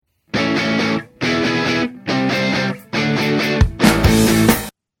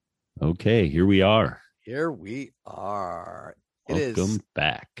Okay, here we are. Here we are. Welcome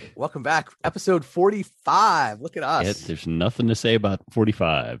back. Welcome back. Episode 45. Look at us. Yeah, there's nothing to say about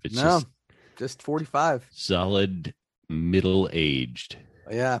 45. It's just 45. Solid middle-aged.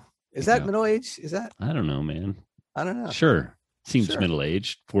 Yeah. Is that middle-aged? Is that? I don't know, man. I don't know. Sure. Seems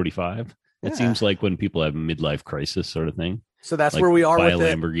middle-aged, 45. It seems like when people have a midlife crisis sort of thing. So that's like where we are buy with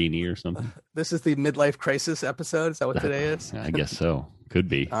a Lamborghini or something. This is the midlife crisis episode. Is that what today is? I guess so. Could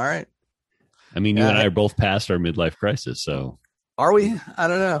be. All right. I mean, you and I are both past our midlife crisis, so. Are we? I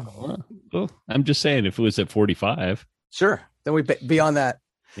don't know. Well, I'm just saying, if it was at 45. Sure. Then we beyond that.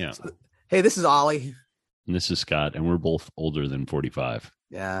 Yeah. So, hey, this is Ollie. And this is Scott, and we're both older than 45.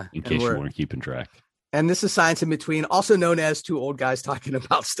 Yeah. In case you weren't keeping track. And this is Science in Between, also known as two old guys talking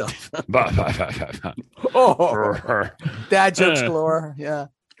about stuff. Oh, dad jokes galore. Yeah.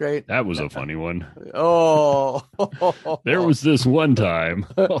 Great. That was a funny one. Oh, there was this one time.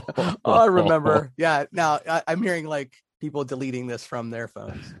 I remember. Yeah. Now I'm hearing like people deleting this from their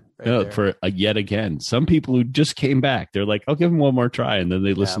phones. For yet again, some people who just came back, they're like, I'll give them one more try. And then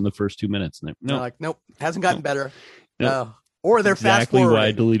they listen the first 2 minutes. And they're like, nope, hasn't gotten better. Nope. No. Or they're exactly fast why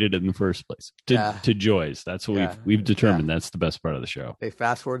I deleted it in the first place. To Joy's. That's what we've determined. That's the best part of the show. They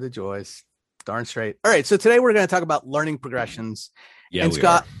fast forward to Joy's. Darn straight. All right. So today we're going to talk about learning progressions. Yeah,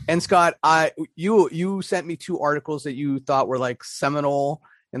 and Scott, you sent me two articles that you thought were like seminal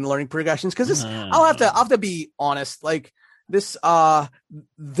in the learning progressions. Cause I'll have to be honest. Like this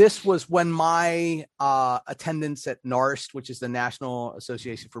was when my attendance at NARST, which is the National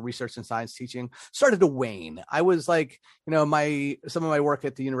Association for Research and Science Teaching, started to wane. I was like, some of my work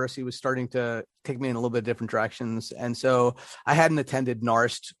at the university was starting to take me in a little bit different directions. And so I hadn't attended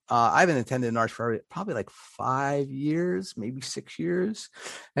NARST. I haven't attended NARST for probably like 5 years, maybe 6 years.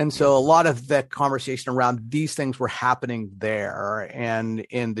 And so a lot of the conversation around these things were happening there and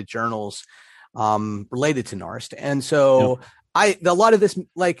in the journals related to NARST. And so a lot of this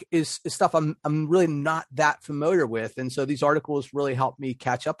like is stuff I'm really not that familiar with. And so these articles really helped me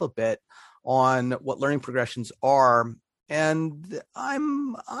catch up a bit on what learning progressions are. And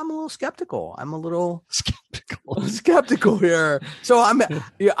I'm a little skeptical. I'm a little skeptical here. So I'm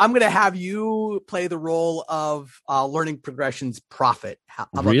going to have you play the role of learning progressions prophet. How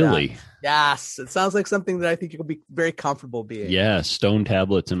about really? That? Yes. It sounds like something that I think you'll be very comfortable being. Yeah. Stone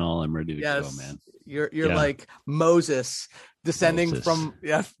tablets and all. I'm ready to go, man. You're like Moses descending from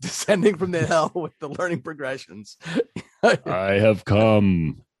the hill with the learning progressions. I have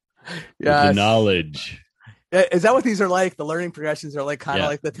come with the knowledge. Is that what these are like? The learning progressions are like kind of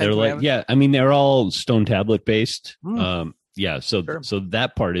like the 10 commandments? I mean, they're all stone tablet based. So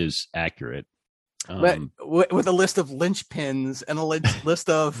that part is accurate. But with a list of linchpins and a list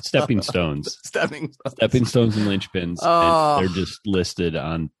of stepping stones and linchpins, and they're just listed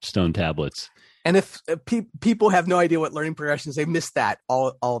on stone tablets. And if people have no idea what learning progressions, they missed that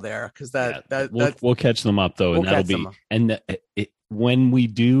all there because we'll catch them up though, and that'll be when we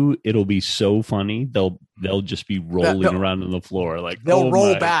do, it'll be so funny. They'll just be rolling around on the floor like they'll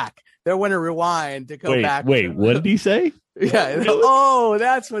roll back. They'll want to rewind to go back. Wait, what did he say? Yeah. Really? Oh,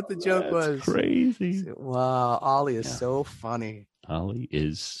 that's what the joke was. Crazy. Wow, Ollie is so funny. Ollie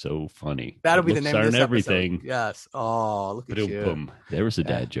is so funny. That'll be the name of this everything. Episode. Yes. Oh, look at you. Boom. There was a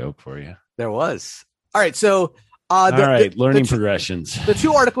dad joke for you. There was. All right. So, learning progressions. The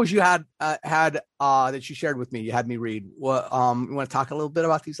two articles you had that you shared with me, you had me read. You want to talk a little bit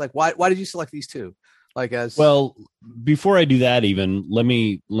about these? Like, why did you select these two? Like, before I do that, even let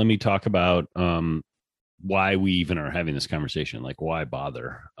me talk about why we even are having this conversation. Like, why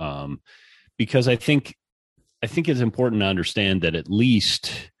bother? Because I think it's important to understand that at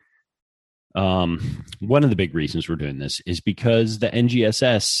least one of the big reasons we're doing this is because the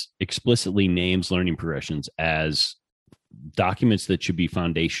NGSS explicitly names learning progressions as documents that should be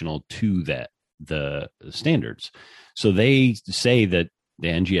foundational to the standards. So they say that the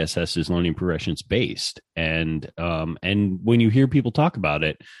NGSS is learning progressions based, and when you hear people talk about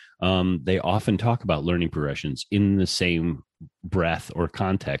it, they often talk about learning progressions in the same breath or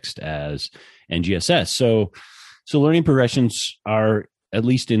context as NGSS. So learning progressions are, at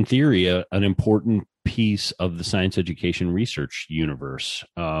least in theory, an important piece of the science education research universe.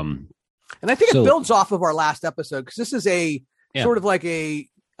 And I think it builds off of our last episode, because this is sort of like a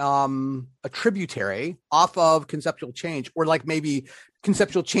tributary off of conceptual change, or like maybe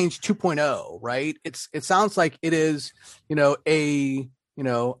conceptual change 2.0, right? It sounds like it is, a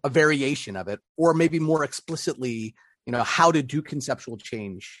variation of it, or maybe more explicitly, how to do conceptual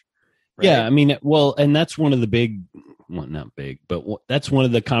change. Right? Yeah. I mean, and that's one of the not big, but that's one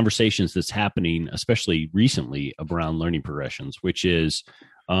of the conversations that's happening, especially recently, around learning progressions, which is,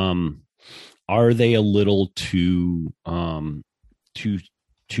 are they a little too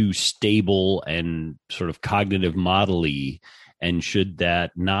stable and sort of cognitive model-y, and should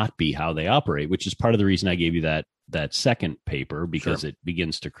that not be how they operate? Which is part of the reason I gave you that second paper, because it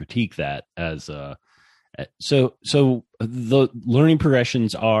begins to critique that as a. So the learning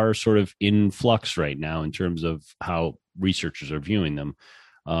progressions are sort of in flux right now in terms of how researchers are viewing them.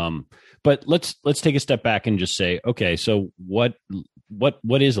 But let's take a step back and just say, okay, so what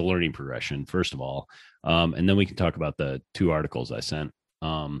is a learning progression, first of all, and then we can talk about the two articles I sent.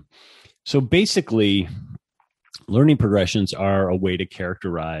 So basically, learning progressions are a way to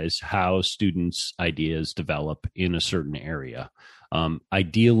characterize how students' ideas develop in a certain area,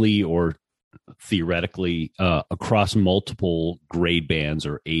 ideally or theoretically across multiple grade bands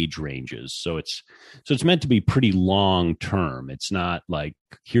or age ranges. So it's meant to be pretty long term. It's not like,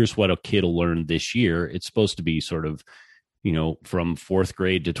 here's what a kid will learn this year. It's supposed to be sort of, from 4th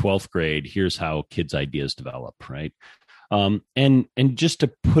grade to 12th grade, here's how kids' ideas develop, right? And just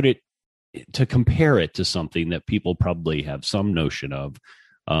to compare it to something that people probably have some notion of.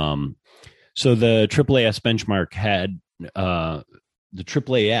 So the AAAS benchmark had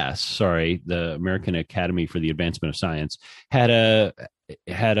the American Academy for the Advancement of Science, had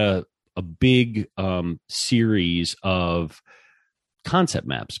a big series of concept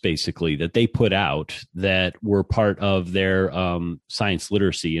maps, basically, that they put out that were part of their science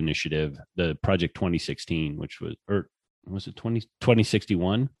literacy initiative, the Project 2016, which was, or was it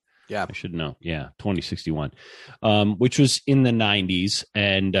 2061? Yeah, I should know. Yeah, 2061, which was in the 90s,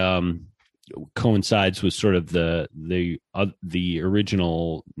 and coincides with sort of the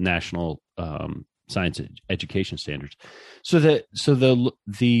original national science education standards. So the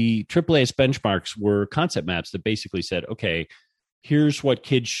AAAS benchmarks were concept maps that basically said, okay, here's what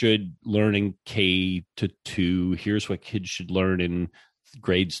kids should learn in K to 2. Here's what kids should learn in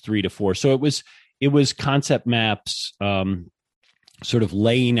grades 3 to 4. So it was concept maps, sort of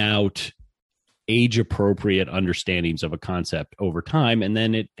laying out age appropriate understandings of a concept over time. And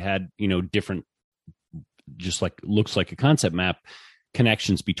then it had, different, just like looks like a concept map,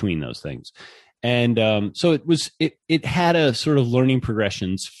 connections between those things. And so it had a sort of learning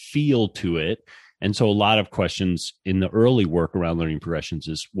progressions feel to it. And so a lot of questions in the early work around learning progressions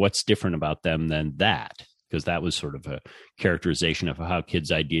is, what's different about them than that? Because that was sort of a characterization of how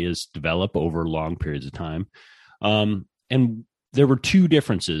kids' ideas develop over long periods of time. And there were two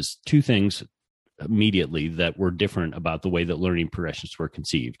things immediately that were different about the way that learning progressions were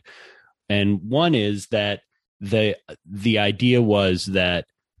conceived. And one is that the idea was that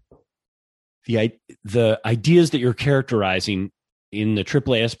the ideas that you're characterizing in the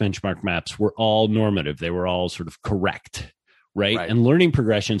AAAS benchmark maps were all normative. They were all sort of correct, right? And learning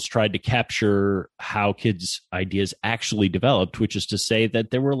progressions tried to capture how kids' ideas actually developed, which is to say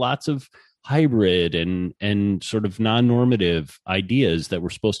that there were lots of hybrid and sort of non-normative ideas that were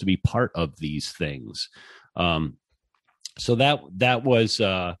supposed to be part of these things. So that was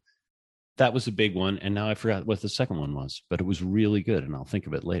a big one. And now I forgot what the second one was, but it was really good, and I'll think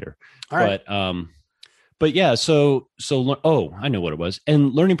of it later. All right. But yeah, so I know what it was.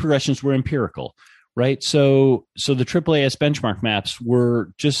 And learning progressions were empirical, right? So the AAAS benchmark maps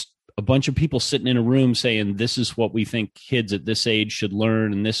were just a bunch of people sitting in a room saying, this is what we think kids at this age should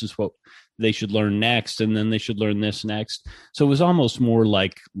learn, and this is what they should learn next, and then they should learn this next. So it was almost more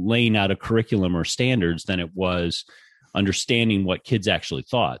like laying out a curriculum or standards than it was understanding what kids actually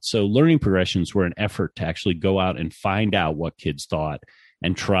thought. So learning progressions were an effort to actually go out and find out what kids thought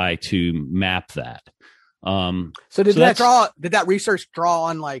and try to map that. So did that research draw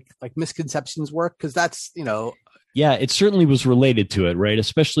on like misconceptions work? Because that's, Yeah, it certainly was related to it, right?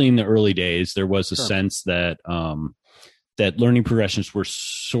 Especially in the early days, there was a sense that that learning progressions were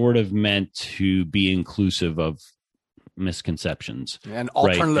sort of meant to be inclusive of misconceptions and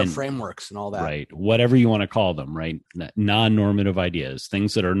alternative frameworks and all that, right? Whatever you want to call them, right? Non-normative ideas,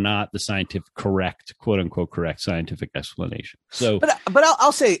 things that are not the scientific correct, quote unquote, correct scientific explanation. So, but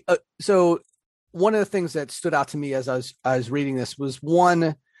I'll say, so one of the things that stood out to me as I was reading this was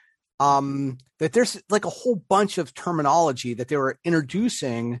one, that there's like a whole bunch of terminology that they were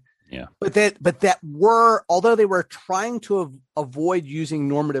introducing. Yeah. But that were, although they were trying to avoid using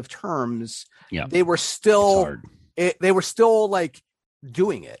normative terms, they were still like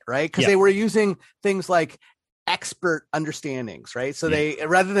doing it, right? Because they were using things like expert understandings, right? So they,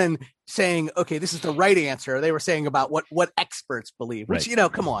 rather than saying, okay, this is the right answer, they were saying about what experts believe, which,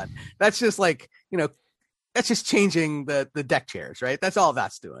 come on, that's just like, that's just changing the deck chairs, right? That's all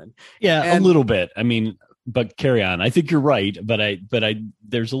that's doing. Yeah, a little bit. I mean, but carry on. I think you're right, but I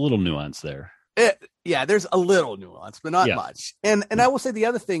there's a little nuance there. Yeah, there's a little nuance, but not much. And I will say the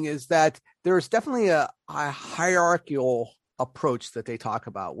other thing is that there's definitely a hierarchical approach that they talk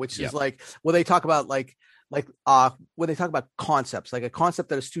about, which is like when they talk about when they talk about concepts, like a concept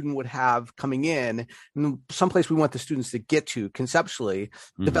that a student would have coming in, and someplace we want the students to get to conceptually,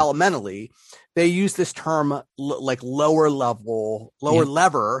 developmentally, they use this term like lower lever,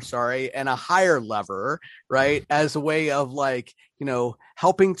 and a higher lever, right? As a way of like,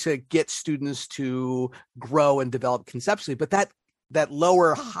 helping to get students to grow and develop conceptually. But that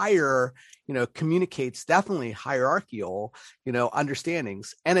lower, higher, communicates definitely hierarchical,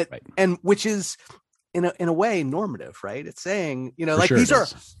 understandings, and and which is in a way normative, right? It's saying,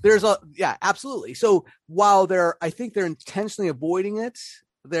 absolutely. So while I think they're intentionally avoiding it,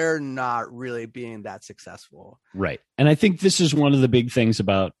 they're not really being that successful. Right. And I think this is one of the big things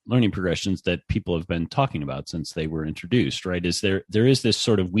about learning progressions that people have been talking about since they were introduced, right? Is there is this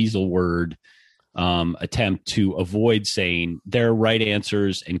sort of weasel word attempt to avoid saying there are right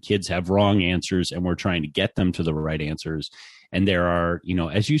answers and kids have wrong answers, and we're trying to get them to the right answers. And there are,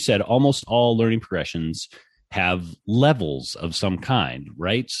 as you said, almost all learning progressions have levels of some kind,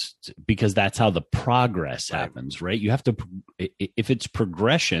 right? Because that's how the progress happens, right? You have to, if it's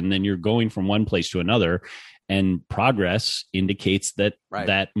progression, then you're going from one place to another, and progress indicates that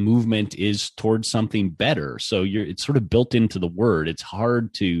that movement is towards something better. So it's sort of built into the word. It's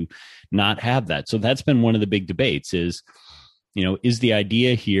hard to not have that. So that's been one of the big debates is the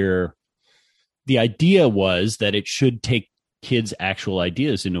idea here, the idea was that it should take kids' actual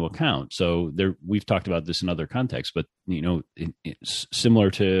ideas into account. So we've talked about this in other contexts, but it's similar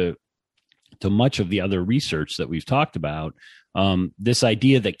to much of the other research that we've talked about, this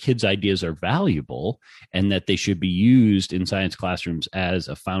idea that kids' ideas are valuable and that they should be used in science classrooms as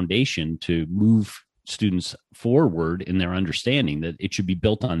a foundation to move students forward in their understanding, that it should be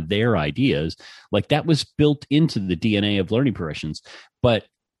built on their ideas. Like that was built into the DNA of learning progressions. But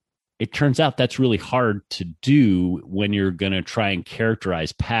it turns out that's really hard to do when you're going to try and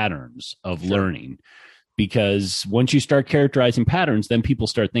characterize patterns of learning, because once you start characterizing patterns, then people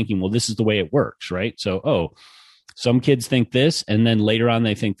start thinking, well, this is the way it works, right? So, some kids think this, and then later on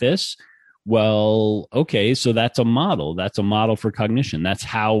they think this. Well, okay, so that's a model. That's a model for cognition. That's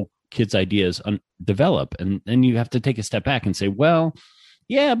how kids' ideas develop. And then you have to take a step back and say, well,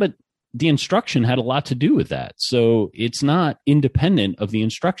 yeah, but the instruction had a lot to do with that. So it's not independent of the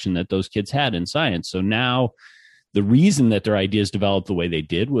instruction that those kids had in science. So now the reason that their ideas developed the way they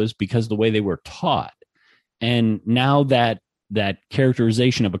did was because of the way they were taught. And now that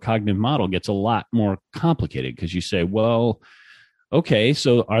characterization of a cognitive model gets a lot more complicated, because you say, well, okay,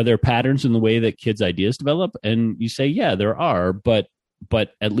 so are there patterns in the way that kids' ideas develop? And you say, yeah, there are, but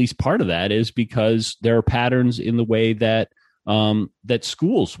at least part of that is because there are patterns in the way that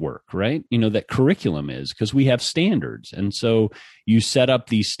schools work, right? That curriculum is, because we have standards. And so you set up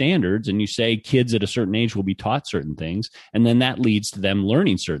these standards and you say kids at a certain age will be taught certain things. And then that leads to them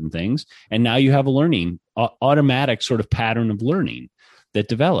learning certain things. And now you have a automatic sort of pattern of learning that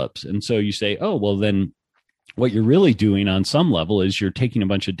develops. And so you say, oh, well, then what you're really doing on some level is you're taking a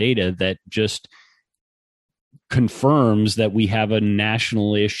bunch of data that just confirms that we have a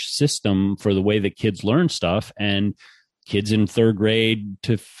national-ish system for the way that kids learn stuff, and kids in third grade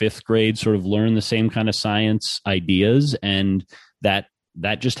to fifth grade sort of learn the same kind of science ideas, and that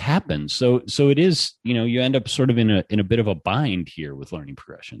just happens. So it is, you end up sort of in a bit of a bind here with learning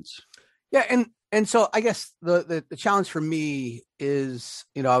progressions. Yeah, and so I guess the challenge for me is,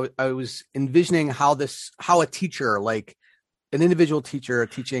 I was envisioning how a teacher, like an individual teacher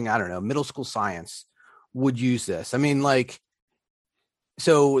teaching, I don't know, middle school science would use this. I mean,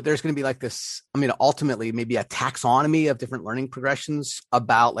 so there's going to be like this, ultimately maybe a taxonomy of different learning progressions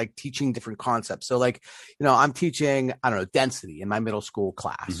about like teaching different concepts. So I'm teaching, I don't know, density in my middle school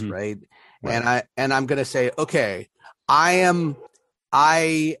class. Mm-hmm. Right. And I'm going to say, okay, I am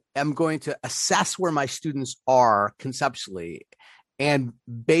going to assess where my students are conceptually and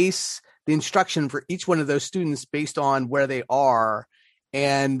base the instruction for each one of those students based on where they are.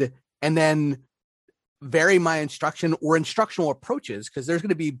 And then vary my instruction or instructional approaches, because there's going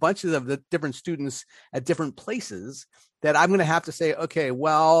to be bunches of the different students at different places that I'm going to have to say, okay,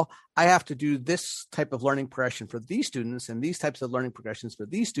 well, I have to do this type of learning progression for these students and these types of learning progressions for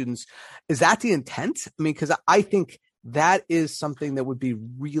these students. Is that the intent? Because I think that is something that would be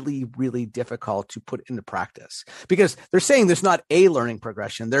really, really difficult to put into practice, because they're saying there's not a learning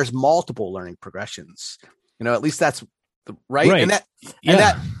progression. There's multiple learning progressions. At least that's right.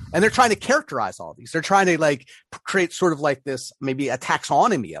 And they're trying to characterize all these. They're trying to like create sort of like this, maybe a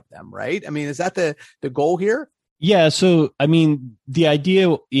taxonomy of them. Right. Is that the goal here? Yeah. So, I mean, the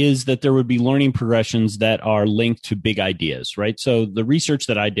idea is that there would be learning progressions that are linked to big ideas, right? So, the research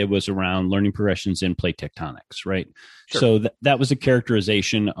that I did was around learning progressions in plate tectonics, right? Sure. So, that was a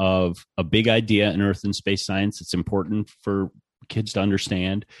characterization of a big idea in earth and space science. It's important for kids to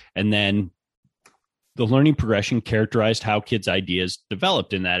understand. And then the learning progression characterized how kids' ideas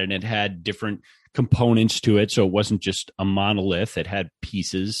developed in that. And it had different components to it. So, it wasn't just a monolith, it had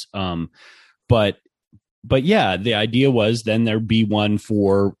pieces. But yeah, the idea was then there'd be one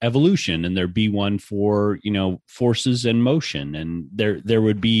for evolution, and there'd be one for, forces and motion, and there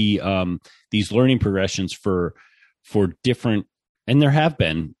would be these learning progressions for different, and there have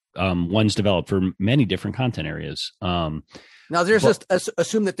been ones developed for many different content areas. Now, there's just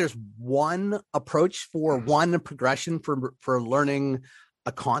assume that there's one approach for one progression for learning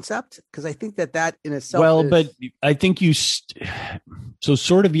a concept, because I think that in itself but I think so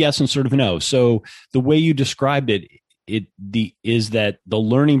sort of yes and sort of no. So the way you described it is that the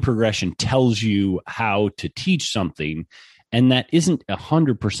learning progression tells you how to teach something, and that isn't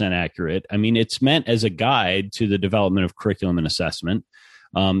 100% accurate. I mean, it's meant as a guide to the development of curriculum and assessment.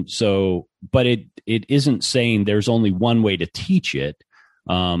 But it isn't saying there's only one way to teach it.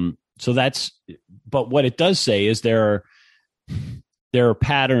 But what it does say is there are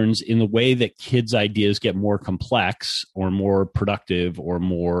patterns in the way that kids' ideas get more complex or more productive or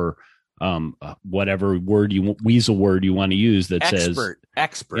more whatever weasel word you want to use that says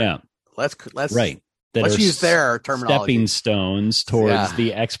expert. Yeah, let's right. That let's use their terminology. Stepping stones towards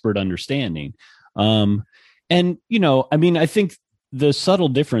the expert understanding. And I mean, I think the subtle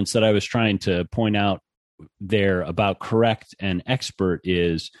difference that I was trying to point out there about correct and expert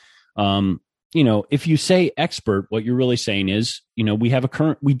is, if you say expert, what you're really saying is, we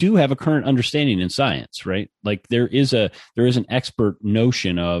do have a current understanding in science, right? Like there is an expert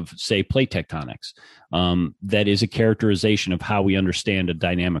notion of, say, plate tectonics, that is a characterization of how we understand a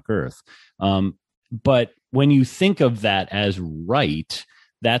dynamic Earth. But when you think of that as right,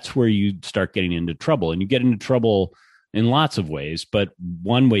 that's where you start getting into trouble, and you get into trouble in lots of ways. But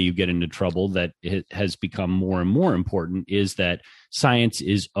one way you get into trouble that it has become more and more important is that science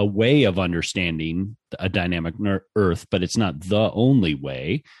is a way of understanding a dynamic Earth, but it's not the only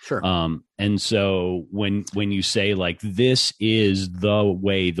way. Sure. And so when you say like this is the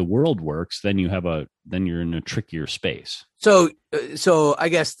way the world works, then you're in a trickier space. So I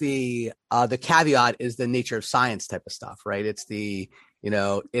guess the caveat is the nature of science type of stuff, right? It's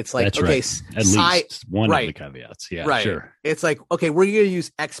it's like, that's okay, right. At least one right. of the caveats. Yeah, right. Sure. It's like, okay, we're going to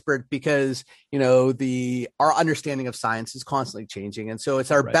use expert because, our understanding of science is constantly changing. And so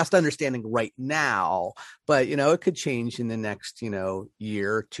it's our best understanding right now, but, it could change in the next,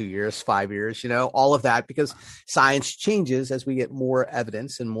 year, 2 years, 5 years, all of that, because science changes as we get more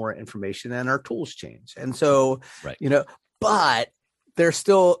evidence and more information and our tools change. And so, but they're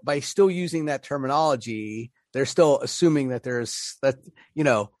still, by still using that terminology, they're still assuming that there's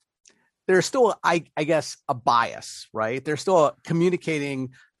still, I guess, a bias, right? They're still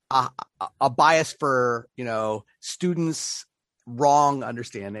communicating a bias for, students' wrong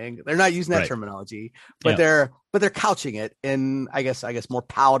understanding. They're not using that terminology, but they're couching it in, I guess more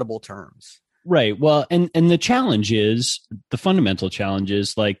palatable terms. Right. Well, and the fundamental challenge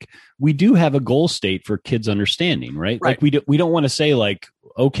is like, we do have a goal state for kids' understanding, right? Like we don't want to say like,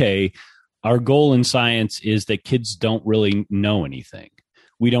 okay, our goal in science is that kids don't really know anything.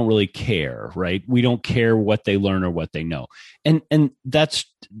 We don't really care, right? We don't care what they learn or what they know. And that's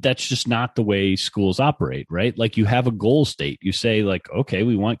just not the way schools operate, right? Like you have a goal state. You say like, okay,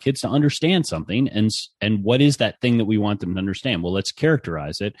 we want kids to understand something. And what is that thing that we want them to understand? Well, let's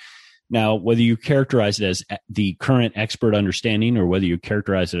characterize it. Now, whether you characterize it as the current expert understanding or whether you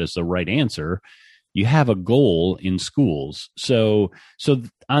characterize it as the right answer, you have a goal in schools. So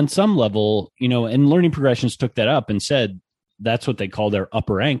on some level, and learning progressions took that up and said that's what they call their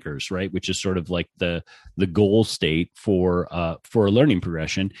upper anchors, right? Which is sort of like the goal state for a learning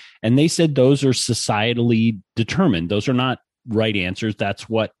progression. And they said those are societally determined. Those are not right answers. That's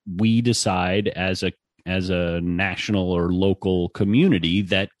what we decide as a national or local community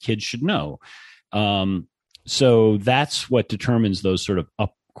that kids should know. So that's what determines those sort of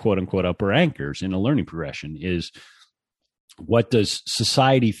quote unquote upper anchors in a learning progression is what does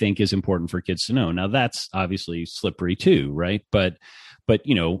society think is important for kids to know? Now that's obviously slippery too, right? But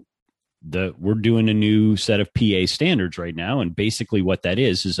we're doing a new set of PA standards right now. And basically what that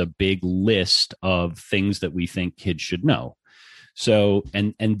is a big list of things that we think kids should know. So,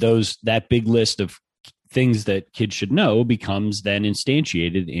 and that big list of things that kids should know becomes then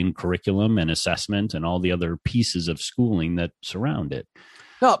instantiated in curriculum and assessment and all the other pieces of schooling that surround it.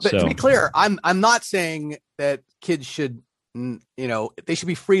 No, but So, to be clear, I'm not saying that kids should, they should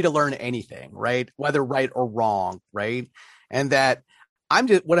be free to learn anything, right? Whether right or wrong, right? And that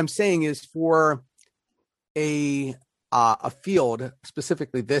what I'm saying is for a field,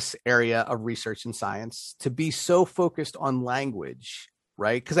 specifically this area of research and science, to be so focused on language,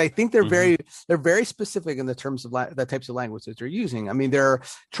 right? Because I think they're very specific in the terms of the types of language that they're using. I mean, they're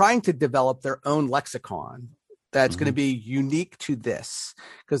trying to develop their own lexicon that's going to be unique to this,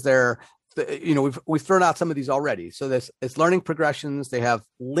 because we've thrown out some of these already. So it's learning progressions. They have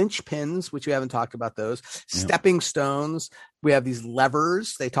linchpins, which we haven't talked about those. Stepping stones. We have these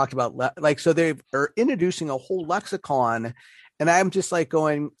levers. They talked about so they are introducing a whole lexicon, and I'm just like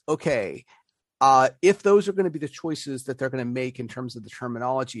going, okay, if those are going to be the choices that they're going to make in terms of the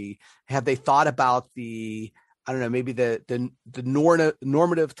terminology, have they thought about maybe the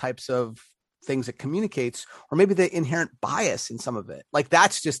normative types of things it communicates, or maybe the inherent bias in some of it? Like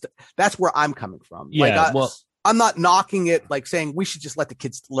that's where I'm coming from. Yeah, I'm not knocking it, like saying we should just let the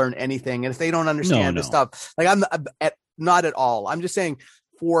kids learn anything, and if they don't understand the stuff, like I'm not at all. I'm just saying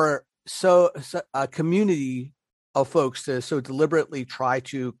for a community of folks to so deliberately try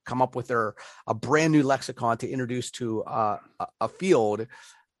to come up with a brand new lexicon to introduce to a field,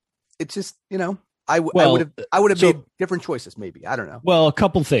 it's just I would have made different choices, maybe. I don't know. Well, a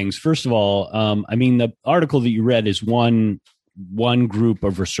couple things. First of all, the article that you read is one group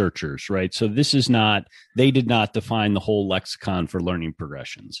of researchers, right? So they did not define the whole lexicon for learning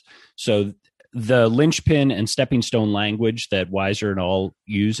progressions. So the linchpin and stepping stone language that Weiser et al.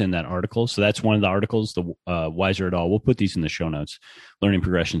 Use in that article. So that's one of the articles, the Weiser et al. We'll put these in the show notes, learning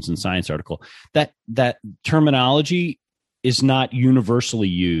progressions in science article. That terminology is not universally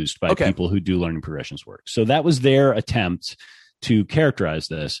used by people who do learning progressions work. So that was their attempt to characterize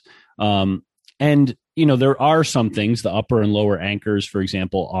this. And, there are some things, the upper and lower anchors, for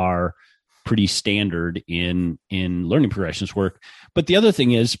example, are pretty standard in learning progressions work. But the other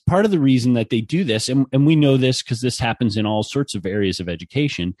thing is, part of the reason that they do this, and we know this because this happens in all sorts of areas of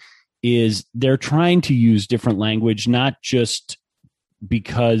education, is they're trying to use different language, not just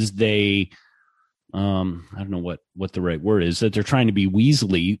because they I don't know what the right word is, that they're trying to be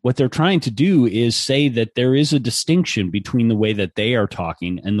weaselly. What they're trying to do is say that there is a distinction between the way that they are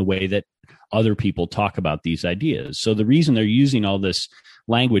talking and the way that other people talk about these ideas. So the reason they're using all this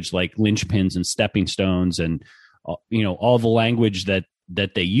language like linchpins and stepping stones and all the language that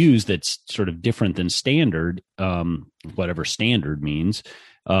they use that's sort of different than standard, whatever standard means,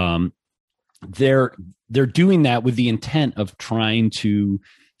 they're doing that with the intent of trying to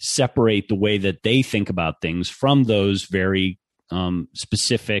separate the way that they think about things from those very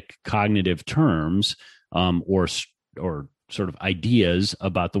specific cognitive terms or sort of ideas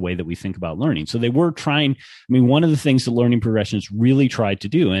about the way that we think about learning. So they were trying, one of the things that learning progressions really tried to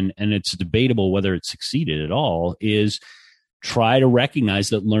do, and it's debatable whether it succeeded at all, is try to recognize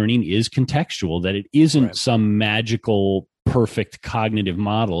that learning is contextual, that it isn't some magical perfect cognitive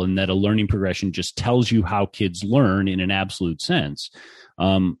model, and that a learning progression just tells you how kids learn in an absolute sense.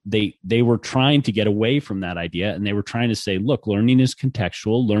 They were trying to get away from that idea, and they were trying to say, look, learning is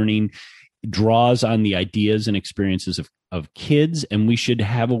contextual. Learning draws on the ideas and experiences of kids, and we should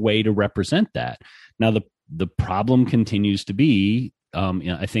have a way to represent that. Now, the problem continues to be,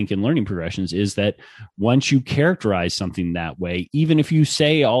 I think, in learning progressions, is that once you characterize something that way, even if you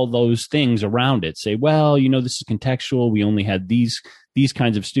say all those things around it, say, well, this is contextual. We only had these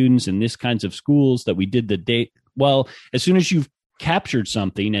kinds of students in this kinds of schools that we did the date. Well, as soon as you've captured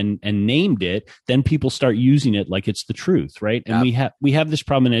something and named it, then people start using it like it's the truth, right? And we have this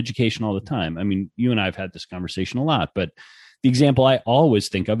problem in education all the time. You and I have had this conversation a lot, but the example I always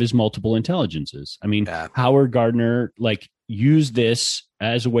think of is multiple intelligences. Howard Gardner used this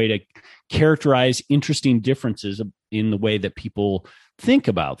as a way to characterize interesting differences in the way that people think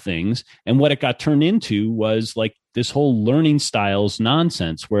about things. And what it got turned into was this whole learning styles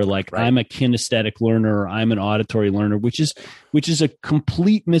nonsense where I'm a kinesthetic learner, or I'm an auditory learner, which is a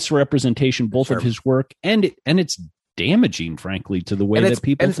complete misrepresentation both of his work and it's damaging, frankly, to the way that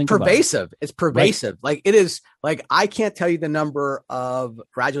people think about it. It's pervasive. Right. It is I can't tell you the number of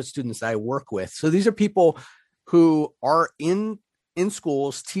graduate students that I work with. So these are people who are in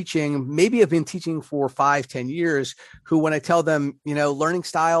schools teaching, maybe have been teaching for 5-10 years, who, when I tell them, learning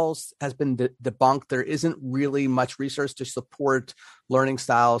styles has been debunked, there isn't really much research to support learning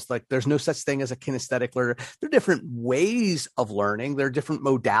styles. There's no such thing as a kinesthetic learner. There are different ways of learning. There are different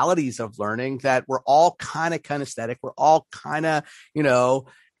modalities of learning that we're all kind of kinesthetic. We're all kind of,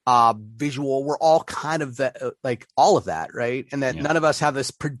 visual. We're all kind of all of that. Right. And that none of us have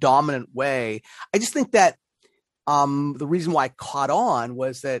this predominant way. I just think that the reason why I caught on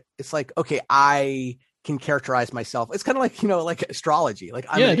was that it's like, okay, I can characterize myself. It's kind of like, like astrology. Like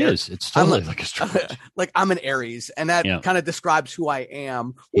it is. It's totally like astrology. Like I'm an Aries, and that kind of describes who I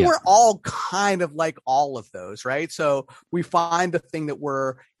am. Yeah. We're all kind of like all of those, right? So we find the thing that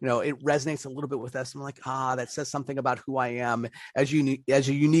we're, it resonates a little bit with us. I'm like, that says something about who I am as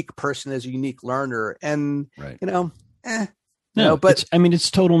a unique person, as a unique learner. And, right. But it's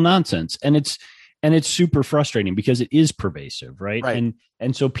total nonsense. And it's super frustrating because it is pervasive, right?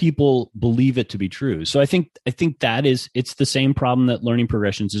 And so people believe it to be true. So I think it's the same problem that Learning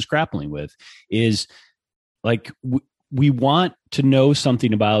Progressions is grappling with, is like we want to know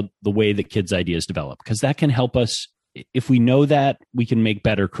something about the way that kids' ideas develop, because that can help us. If we know that, we can make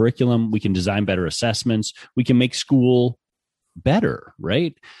better curriculum, we can design better assessments, we can make school better,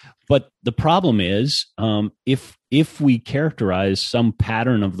 right? But the problem is, if we characterize some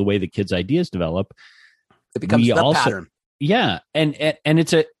pattern of the way the kids' ideas develop, it becomes the pattern. Yeah, and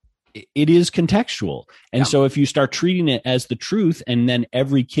it is contextual, and so if you start treating it as the truth, and then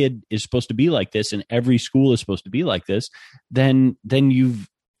every kid is supposed to be like this, and every school is supposed to be like this, then you've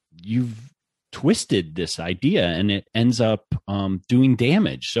twisted this idea, and it ends up doing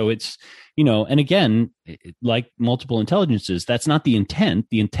damage. So it's, and again, like multiple intelligences, that's not the intent.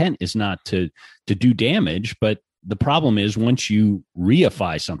 The intent is not to do damage, but the problem is once you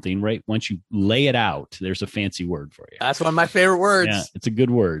reify something, right? Once you lay it out, there's a fancy word for you. That's one of my favorite words. Yeah, it's a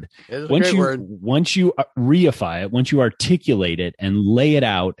good word. It's a great word. Once you reify it, once you articulate it and lay it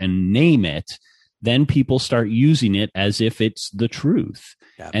out and name it, then people start using it as if it's the truth.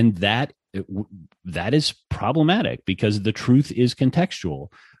 Yeah. And that is problematic, because the truth is contextual.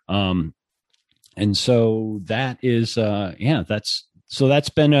 And so that is,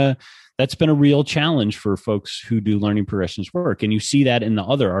 that's been a real challenge for folks who do learning progressions work. And you see that in the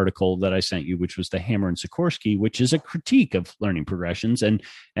other article that I sent you, which was the Hammer and Sikorsky, which is a critique of learning progressions.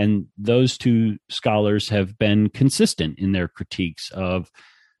 And those two scholars have been consistent in their critiques of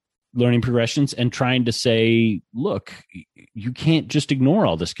learning progressions and trying to say, look, you can't just ignore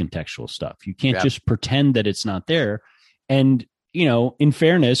all this contextual stuff. You can't just pretend that it's not there. And, in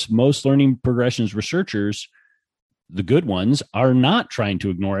fairness, most learning progressions researchers, the good ones, are not trying to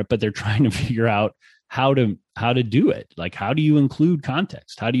ignore it, but they're trying to figure out how to do it. Like, how do you include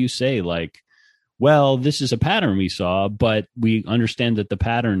context? How do you say, like, well, this is a pattern we saw, but we understand that the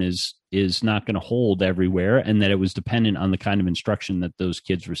pattern is not going to hold everywhere, and that it was dependent on the kind of instruction that those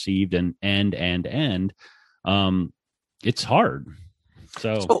kids received, and it's hard.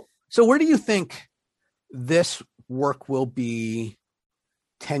 So where do you think this work will be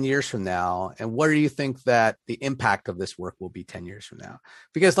 10 years from now? And what do you think that the impact of this work will be 10 years from now?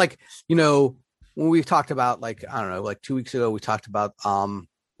 Because when we've talked about, like 2 weeks ago, we talked about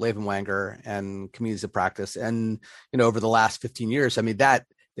Levin Wenger and communities of practice. And, over the last 15 years, I mean, that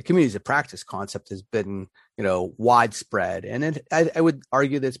the communities of practice concept has been, widespread. And I would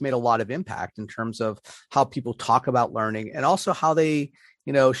argue that it's made a lot of impact in terms of how people talk about learning, and also how they,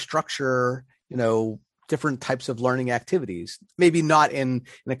 structure, different types of learning activities, maybe not in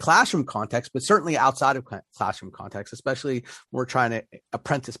a classroom context, but certainly outside of classroom context, especially when we're trying to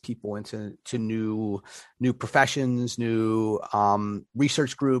apprentice people into new professions, new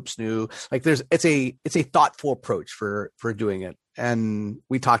research groups, it's a thoughtful approach for doing it. And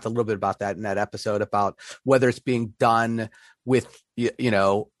we talked a little bit about that in that episode, about whether it's being done with,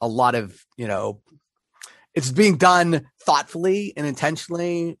 a lot of, it's being done thoughtfully and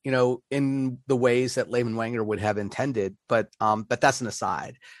intentionally, in the ways that Levin Wenger would have intended. But that's an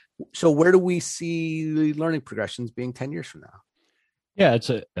aside. So where do we see the learning progressions being 10 years from now? Yeah, it's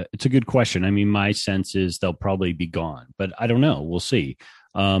a good question. I mean, my sense is they'll probably be gone, but I don't know. We'll see.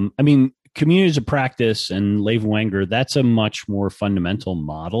 Communities of practice and Levin Wenger, that's a much more fundamental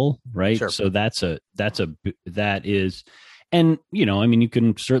model, right? Sure. So that is. And, you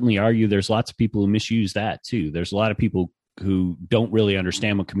can certainly argue there's lots of people who misuse that too. There's a lot of people who don't really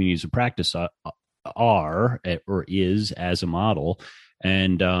understand what communities of practice are or is as a model.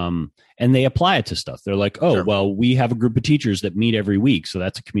 And they apply it to stuff. They're like, oh, sure, well, we have a group of teachers that meet every week, so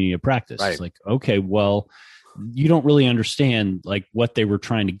that's a community of practice. Right. It's like, okay, well, you don't really understand like what they were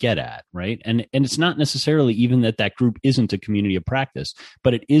trying to get at, right? And it's not necessarily even that group isn't a community of practice,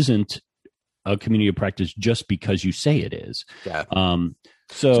 but it isn't a community of practice just because you say it is. Yeah.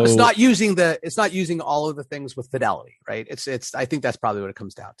 So it's not using all of the things with fidelity, right? I think that's probably what it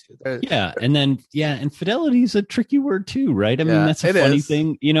comes down to. And fidelity is a tricky word too, right? I mean, that's a funny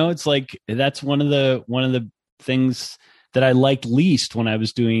thing. It's like, that's one of the things that I liked least when I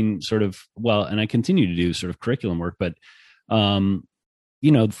was doing and I continue to do sort of curriculum work, but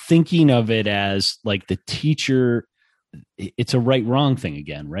thinking of it as like the teacher, it's a right wrong thing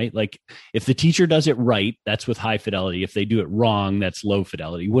again, right? Like if the teacher does it right, that's with high fidelity. If they do it wrong, that's low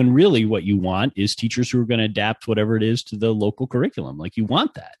fidelity. When really what you want is teachers who are going to adapt whatever it is to the local curriculum. Like you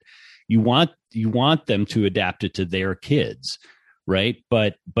want that. You want them to adapt it to their kids, right?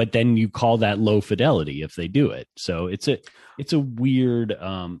 But then you call that low fidelity if they do it. So it's a weird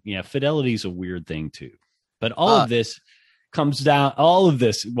fidelity is a weird thing too. But all of this comes down,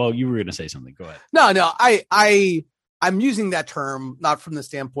 well, you were going to say something. Go ahead. No, I'm using that term not from the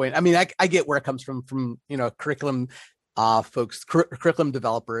standpoint. I mean, I get where it comes from curriculum folks, curriculum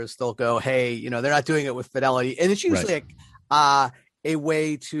developers. They'll go, hey, they're not doing it with fidelity, and it's usually a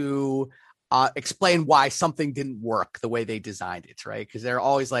way to explain why something didn't work the way they designed it, right? Because they're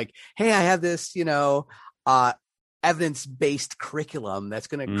always like, hey, I have this, evidence-based curriculum that's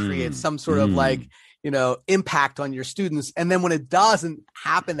going to create some sort of impact on your students. And then when it doesn't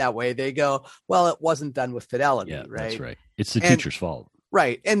happen that way, they go, well, it wasn't done with fidelity, right? That's right. It's the teacher's fault.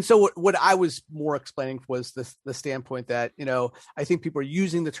 Right. And so what I was more explaining was the standpoint that, I think people are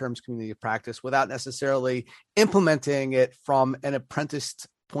using the terms community of practice without necessarily implementing it from an apprenticed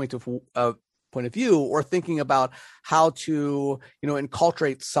point of view, or thinking about how to,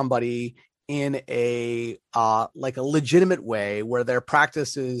 enculturate somebody in a like a legitimate way where their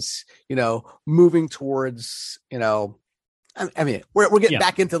practice is, moving towards, I mean, we're getting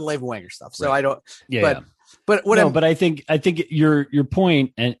back into the Leva Wenger stuff. So I don't, but I think your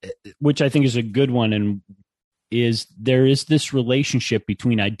point, and which I think is a good one, and is there is this relationship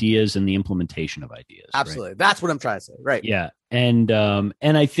between ideas and the implementation of ideas. Absolutely. Right? That's what I'm trying to say. Right. Yeah. And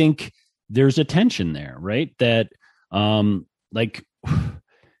I think there's a tension there, right? That, and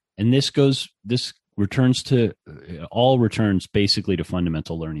this returns basically to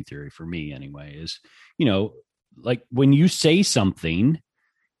fundamental learning theory for me anyway, is, like when you say something,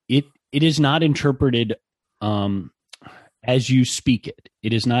 it is not interpreted as you speak it.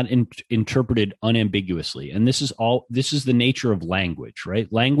 It is not interpreted unambiguously. And this is the nature of language, right?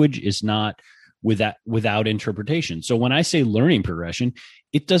 Language is not without interpretation. So when I say learning progression,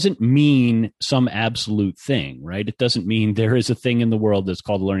 it doesn't mean some absolute thing, right? It doesn't mean there is a thing in the world that's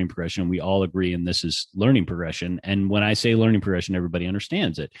called learning progression. We all agree, and this is learning progression. And when I say learning progression, everybody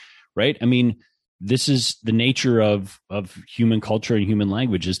understands it, right? I mean, this is the nature of human culture and human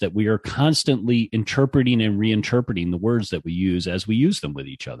language, is that we are constantly interpreting and reinterpreting the words that we use as we use them with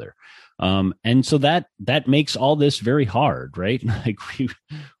each other. And so that makes all this very hard, right? Like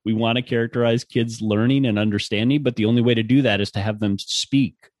we want to characterize kids' learning and understanding, but the only way to do that is to have them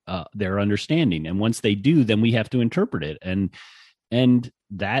speak their understanding. And once they do, then we have to interpret it. And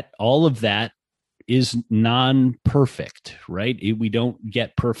that all of that is non-perfect, right? We don't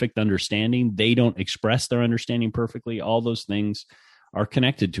get perfect understanding. They don't express their understanding perfectly. All those things are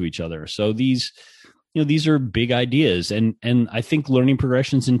connected to each other. So these are big ideas. And I think learning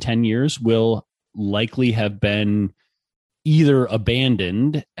progressions in 10 years will likely have been either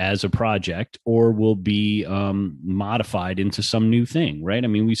abandoned as a project or will be modified into some new thing, right? I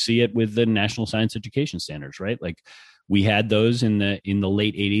mean, we see it with the National Science Education Standards, right? Like, we had those in the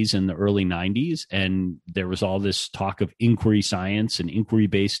late 80s and the early 90s, and there was all this talk of inquiry science and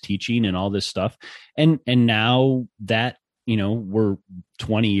inquiry-based teaching and all this stuff. And now that, we're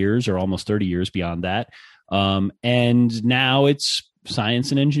 20 years or almost 30 years beyond that. And now it's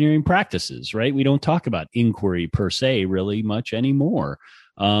science and engineering practices, right? We don't talk about inquiry per se really much anymore.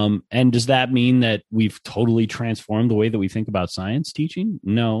 And does that mean that we've totally transformed the way that we think about science teaching?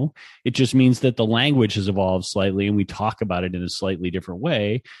 No, it just means that the language has evolved slightly and we talk about it in a slightly different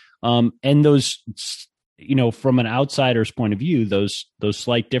way. And those, from an outsider's point of view, those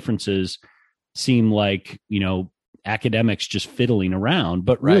slight differences seem like, academics just fiddling around,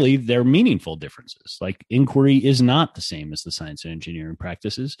 but really they're meaningful differences. Like, inquiry is not the same as the science and engineering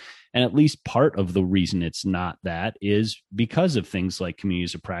practices. And at least part of the reason it's not that is because of things like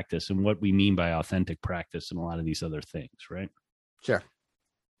communities of practice and what we mean by authentic practice and a lot of these other things, right? Sure.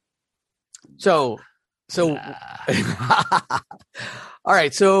 So all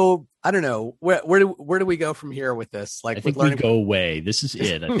right. So I don't know, where do we go from here with this? Like, I think we go away. This is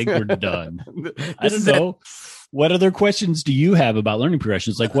it. I think we're done. I don't know. What other questions do you have about learning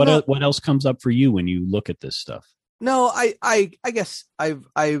progressions? Like, what else comes up for you when you look at this stuff? No, I guess I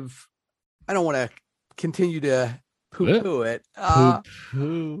don't want to continue to poo-poo it. Well,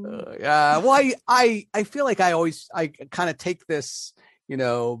 I feel like I kind of take this,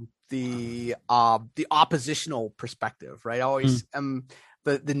 the oppositional perspective, right? I always am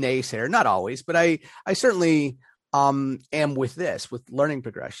the naysayer, not always, but I certainly am with learning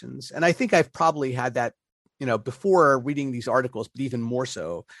progressions. And I think I've probably had that, before reading these articles, but even more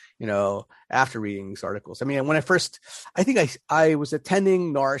so, after reading these articles. I mean, when I think I was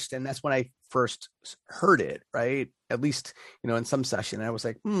attending NARST, and that's when I first heard it, right? At least, in some session, and I was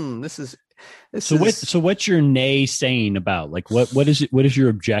like, this so is. So what's your nay saying about, like, what is it? What is your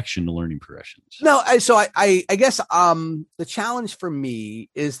objection to learning progressions? No, I guess the challenge for me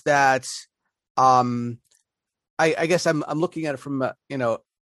is that I guess I'm looking at it from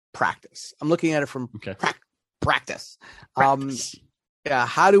practice. I'm looking at it from practice. Yeah,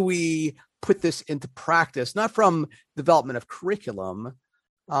 how do we put this into practice? Not from development of curriculum,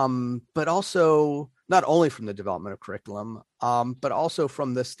 but also not only from the development of curriculum, but also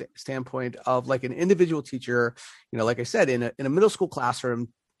from the standpoint of like an individual teacher. Like I said, in a middle school classroom,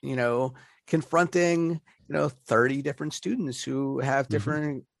 confronting 30 different students who have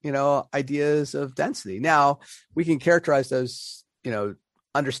different ideas of density. Now we can characterize those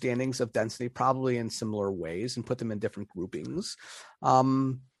understandings of density probably in similar ways and put them in different groupings.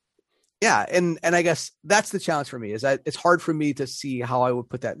 Yeah, and I guess that's the challenge for me, is that it's hard for me to see how I would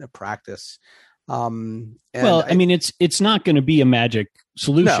put that into practice. Well, I mean, it's not going to be a magic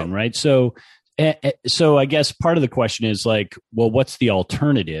solution, right? So I guess part of the question is like, well, what's the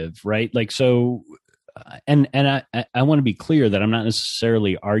alternative, right? Like, so, and I want to be clear that I'm not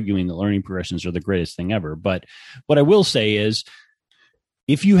necessarily arguing that learning progressions are the greatest thing ever, but what I will say is,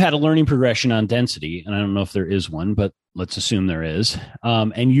 if you had a learning progression on density, and I don't know if there is one, but let's assume there is,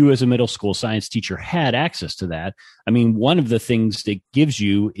 and you as a middle school science teacher had access to that, I mean, one of the things that gives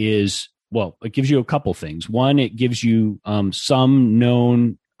you is, well, it gives you a couple things. One, it gives you some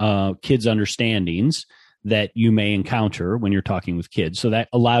known kids' understandings that you may encounter when you're talking with kids. So that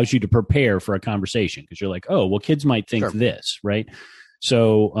allows you to prepare for a conversation, because you're like, oh, well, kids might think this, right?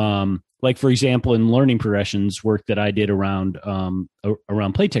 So, like, for example, in learning progressions work that I did around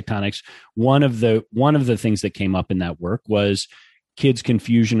plate tectonics, one of the things that came up in that work was kids'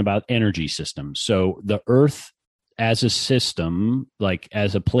 confusion about energy systems. So the Earth as a system, like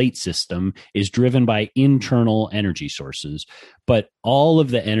as a plate system, is driven by internal energy sources. But all of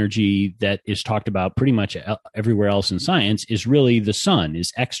the energy that is talked about pretty much everywhere else in science is really the sun,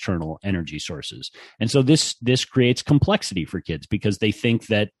 is external energy sources. And so this creates complexity for kids, because they think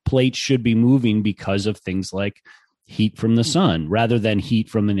that plates should be moving because of things like heat from the sun rather than heat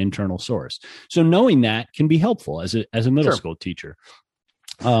from an internal source. So knowing that can be helpful as a middle school teacher.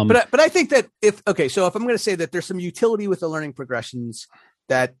 But I think that if I'm going to say that there's some utility with the learning progressions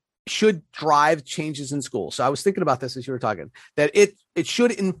that should drive changes in school. So I was thinking about this as you were talking, that it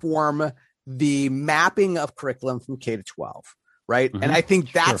should inform the mapping of curriculum from K to 12. Right. Mm-hmm. And I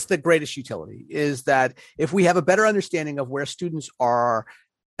think that's the greatest utility, is that if we have a better understanding of where students are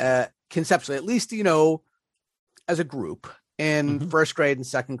conceptually, at least, as a group in first grade and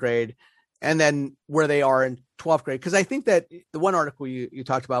second grade, and then where they are in 12th grade. Because I think that the one article you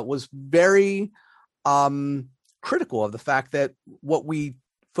talked about was very critical of the fact that what we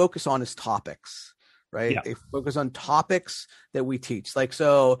focus on is topics, right? Yeah. They focus on topics that we teach. Like,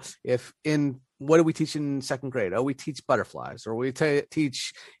 so what do we teach in second grade? Oh, we teach butterflies, or we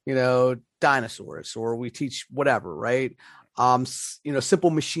teach, dinosaurs, or we teach whatever, right? Simple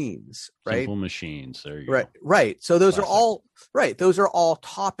machines, right? Simple machines. There you go. Right. So those are all right. Those are all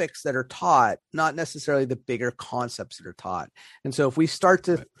topics that are taught, not necessarily the bigger concepts that are taught. And so if we start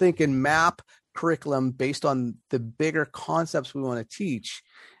to think and map curriculum based on the bigger concepts we want to teach,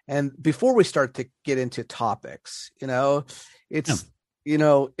 and before we start to get into topics, it's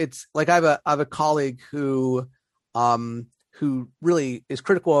like I have a colleague who really is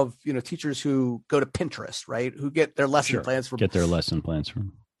critical of, teachers who go to Pinterest, right? Who get their lesson plans from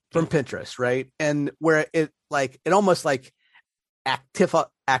Pinterest, right? And where it almost like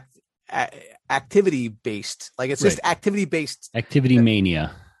activity based, like it's just activity based, activity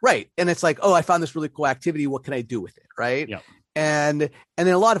mania. Right. And it's like, oh, I found this really cool activity. What can I do with it? Right. Yeah. And in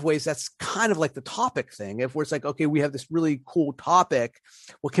a lot of ways, that's kind of like the topic thing. If it's like, okay, we have this really cool topic,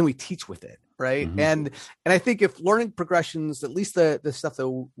 what can we teach with it? Right. Mm-hmm. And I think if learning progressions, at least the stuff that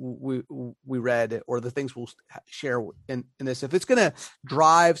we read, or the things we'll share in this, if it's going to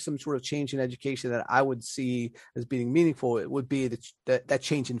drive some sort of change in education that I would see as being meaningful, it would be that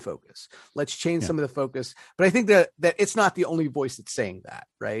change in focus. Let's change some of the focus. But I think that it's not the only voice that's saying that,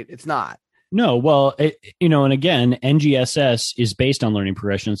 right? It's not. No, well, and again, NGSS is based on learning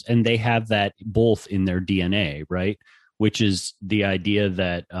progressions, and they have that both in their DNA, right? Which is the idea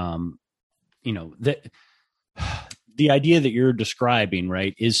that, that the idea that you're describing,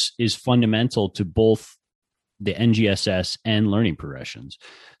 right, is fundamental to both the NGSS and learning progressions.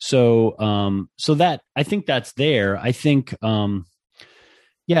 So that, I think that's there. I think,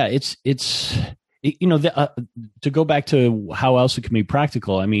 it's To go back to how else it can be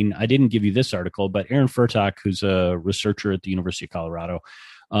practical. I mean, I didn't give you this article, but Aaron Furtak, who's a researcher at the University of Colorado,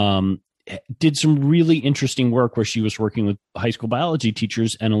 did some really interesting work where she was working with high school biology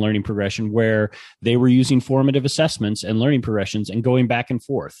teachers and a learning progression where they were using formative assessments and learning progressions and going back and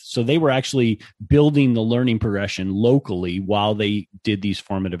forth. So they were actually building the learning progression locally while they did these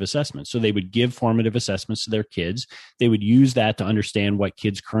formative assessments. So they would give formative assessments to their kids. They would use that to understand what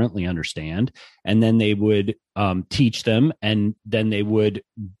kids currently understand. And then they would teach them, and then they would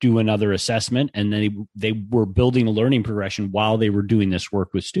do another assessment, and then they were building a learning progression while they were doing this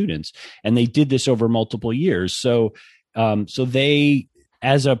work with students. And they did this over multiple years. So they,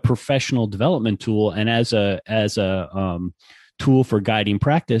 as a professional development tool and as a tool for guiding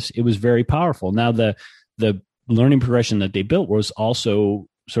practice, it was very powerful. Now, the learning progression that they built was also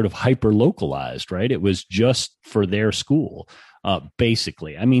sort of hyper localized, right? It was just for their school.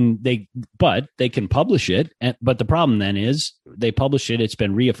 Basically, I mean, they can publish it, but the problem then is they publish it, it's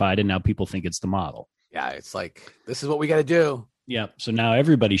been reified, and now people think it's the model. Yeah, it's like, this is what we got to do. Yeah, so now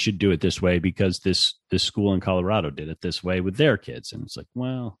everybody should do it this way because this school in Colorado did it this way with their kids, and it's like,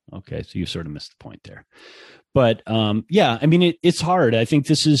 well, okay, so you sort of missed the point there. But yeah, I mean, it's hard. I think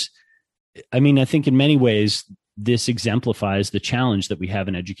I think in many ways this exemplifies the challenge that we have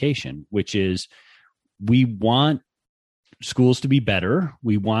in education, which is we want schools to be better.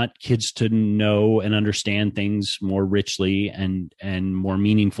 We want kids to know and understand things more richly and more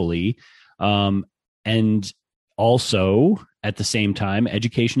meaningfully. And also at the same time,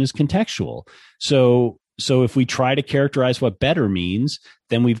 education is contextual. So if we try to characterize what better means,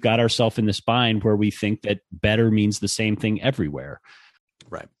 then we've got ourselves in this bind where we think that better means the same thing everywhere.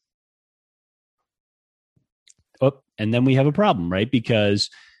 Right. Oh, and then we have a problem, right? Because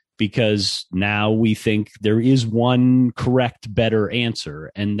now we think there is one correct, better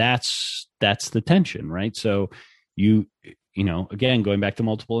answer, and that's the tension, right? So you know, again, going back to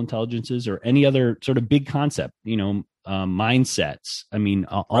multiple intelligences or any other sort of big concept, mindsets. I mean,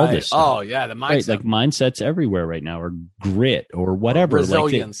 all this stuff. Oh yeah, the mindset. Right, like mindsets everywhere right now, or grit, or whatever.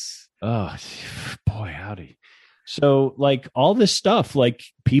 Resilience. Oh boy, howdy. So like all this stuff, like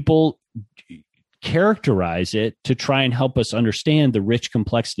people characterize it to try and help us understand the rich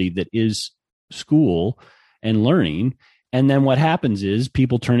complexity that is school and learning. And then what happens is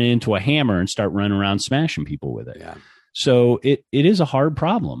people turn it into a hammer and start running around smashing people with it. Yeah. So it is a hard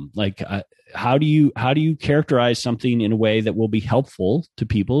problem. Like, how do you characterize something in a way that will be helpful to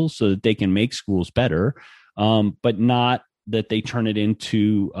people so that they can make schools better, but not that they turn it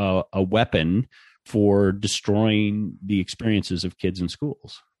into a weapon for destroying the experiences of kids in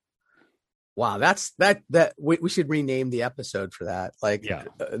schools? Wow, that we should rename the episode for that. Like, yeah.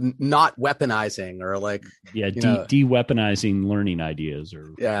 Not weaponizing, or like, de-weaponizing learning ideas,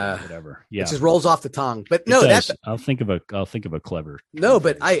 or whatever. Yeah, it just rolls off the tongue. But no, I'll think of a clever. No,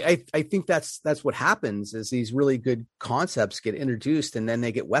 but I think that's what happens is these really good concepts get introduced and then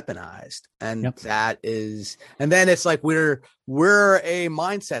they get weaponized, and and then it's like we're a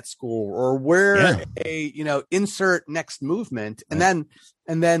mindset school, or we're a insert next movement,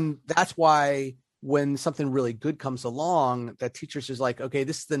 and then that's why when something really good comes along, that teachers is like, okay,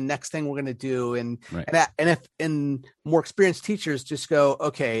 this is the next thing we're going to do. And if more experienced teachers just go,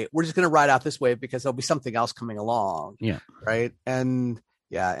 okay, we're just going to ride out this wave because there'll be something else coming along. Yeah. Right. And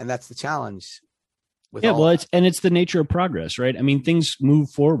that's the challenge. It's the nature of progress, right? I mean, things move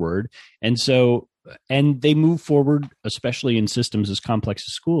forward. And they move forward, especially in systems as complex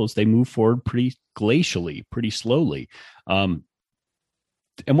as schools, they move forward pretty glacially, pretty slowly.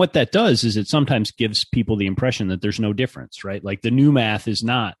 And what that does is it sometimes gives people the impression that there's no difference, right? Like the new math is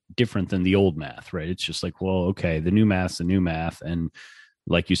not different than the old math, right? It's just like, well, okay, the new math's the new math. And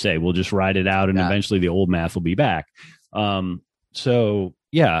like you say, we'll just ride it out and eventually the old math will be back. So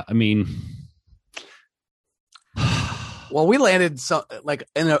yeah, I mean, well, we landed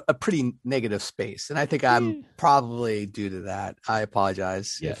in a pretty negative space, and I think I'm probably due to that. I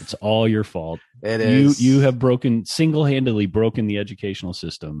apologize. Yeah, it's all your fault. It is. You have single-handedly broken the educational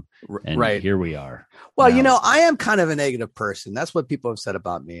system, and here we are. Well, I am kind of a negative person. That's what people have said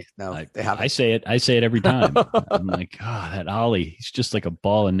about me. No, they haven't. I say it every time. I'm like, that Ollie, he's just like a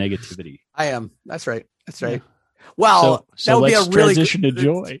ball of negativity. I am. That's right. Yeah. Well, so that would be a really transition to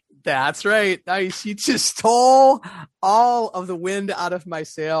joy. That's right. Nice. You just stole all of the wind out of my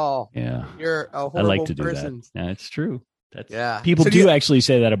sail. Yeah. You're a horrible person. I like to do that. Yeah, it's true. People do actually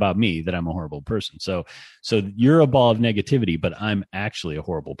say that about me, that I'm a horrible person. So you're a ball of negativity, but I'm actually a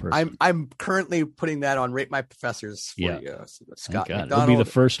horrible person. I'm currently putting that on Rate My Professors for you. Scott McDonald. It'll be the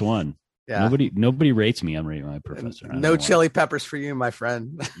first one. Yeah. Nobody rates me. I'm rating my professor. No chili peppers for you, my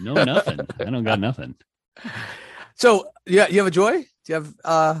friend. No, nothing. I don't got nothing. So yeah, you have a joy? Do you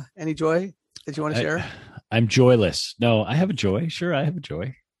have any joy that you want to share? I'm joyless. No, I have a joy. Sure, I have a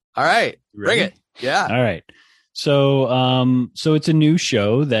joy. All right, bring it. Yeah. All right. So it's a new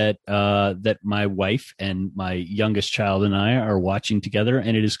show that my wife and my youngest child and I are watching together,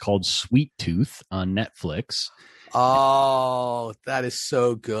 and it is called Sweet Tooth on Netflix. Oh, that is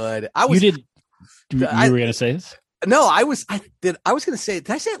so good. You were going to say this? No, I was going to say it.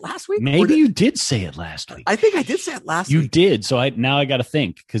 Did I say it last week? Maybe you did say it last week. I think I did say it last week. You did. So now I got to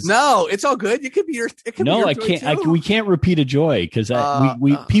think, because no, it's all good. It could be your. I can't. We can't repeat a joy, because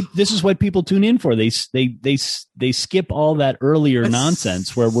this is what people tune in for. They skip all that earlier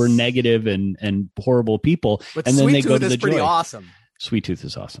nonsense where we're negative and horrible people, and then they go to the joy. Pretty awesome. Sweet Tooth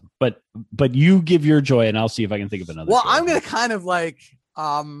is awesome, but you give your joy, and I'll see if I can think of another. Well, I'm going to kind of like.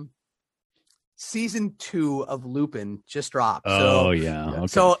 Season 2 of Lupin just dropped. Okay.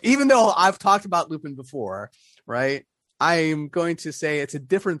 So even though I've talked about Lupin before, right? I'm going to say it's a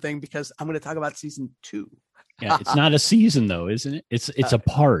different thing because I'm going to talk about season 2. Yeah, it's not a season though, isn't it? It's a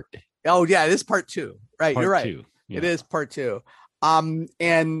part. Oh yeah, it is part 2. Right, you're right. 2. Yeah. It is part 2.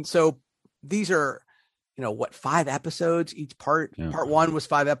 And so these are, 5 episodes each part. Yeah. Part 1 was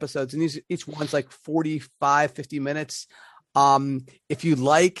 5 episodes, and each one's like 45, 50 minutes. If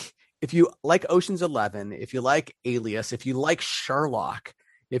you like Ocean's 11, if you like Alias, if you like Sherlock,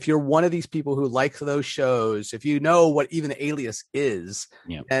 if you're one of these people who likes those shows, if you know what even Alias is,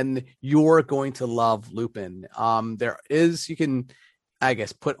 then you're going to love Lupin. You can, I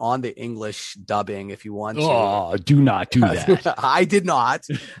guess, put on the English dubbing if you want to. Oh, do not do that. I did not.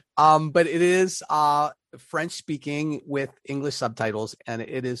 But it is French speaking with English subtitles, and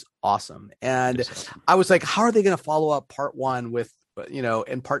it is awesome. And I was like, how are they going to follow up part 1 with,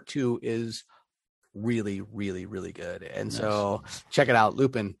 and part 2 is really, really, really good. And so check it out,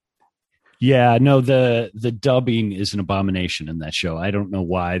 Lupin. Yeah, no, the dubbing is an abomination in that show. I don't know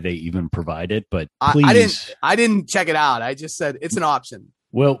why they even provide it, but please. I didn't check it out. I just said it's an option.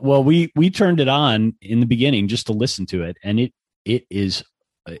 Well, we turned it on in the beginning just to listen to it, and it is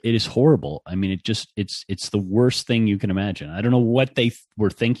horrible. I mean, it's the worst thing you can imagine. I don't know what they were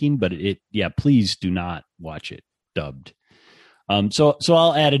thinking, but please do not watch it dubbed. So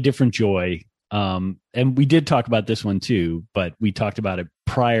I'll add a different joy. And we did talk about this one too, but we talked about it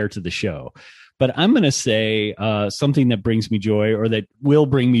prior to the show. But I'm going to say something that brings me joy, or that will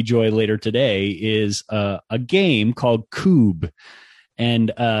bring me joy later today, is a game called Cube.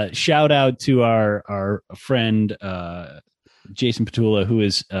 And shout out to our friend Jason Petula, who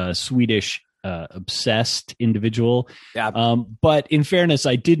is Swedish obsessed individual. Yeah. But in fairness,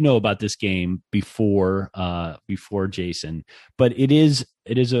 I did know about this game before Jason, but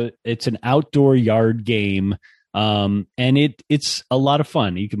it's an outdoor yard game. And it's a lot of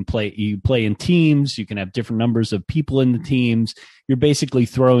fun. You play in teams. You can have different numbers of people in the teams. You're basically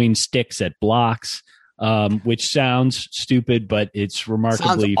throwing sticks at blocks, which sounds stupid, but it's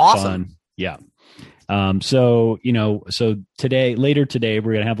remarkably fun. Yeah. So later today,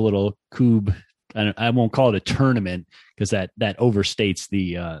 we're going to have a little Cube. I won't call it a tournament, because that overstates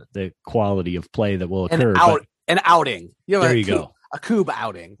the quality of play that will occur. An outing. There you go. A Cube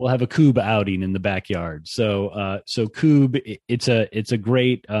outing. We'll have a Cube outing in the backyard. So Cube, it's a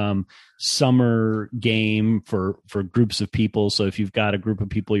great summer game for groups of people. So if you've got a group of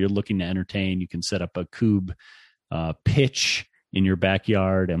people you're looking to entertain, you can set up a Cube pitch in your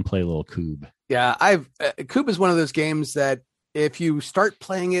backyard and play a little Cube. Yeah, Cube is one of those games that if you start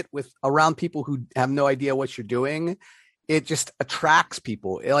playing it around people who have no idea what you're doing, it just attracts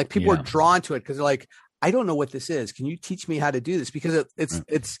people. People are drawn to it because they're like, I don't know what this is. Can you teach me how to do this? Because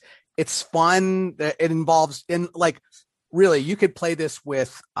it's fun. It involves really, you could play this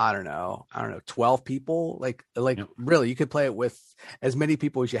with, I don't know, 12 people. Really, you could play it with as many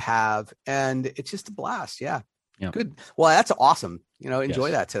people as you have, and it's just a blast. Yeah. Good. Well, that's awesome.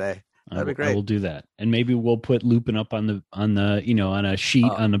 Enjoy that today. That'd be great. I will do that, and maybe we'll put Lupin up on a sheet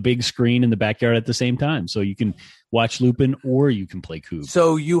on a big screen in the backyard at the same time, so you can watch Lupin or you can play Cube.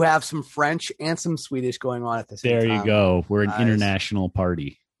 So you have some French and some Swedish going on at the same time. There you go. We're an international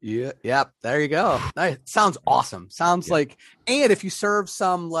party. Yeah. Yep. There you go. Nice. Sounds awesome. Sounds like, and if you serve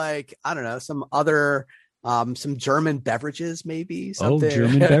some some other some German beverages, maybe something. Oh,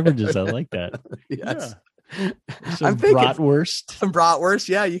 German beverages. I like that. Yes. Yeah. Some bratwurst. Some bratwurst.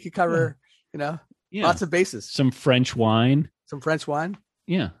 Yeah, you could cover, lots of bases. Some French wine.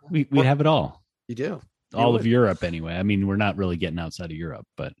 Yeah, we have it all. You do. All of Europe, anyway. I mean, we're not really getting outside of Europe,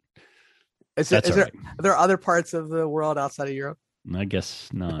 but are there other parts of the world outside of Europe? I guess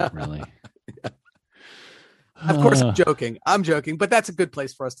not really. Of course, I'm joking. But that's a good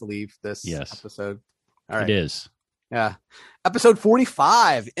place for us to leave this Yes. episode. All right. It is. Yeah. Episode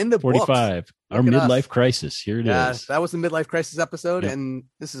 45 in the 45. Books. Our midlife crisis. Here it is. That was the midlife crisis episode. Yep. And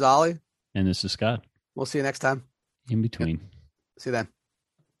this is Ollie. And this is Scott. We'll see you next time. In between. Yep. See you then.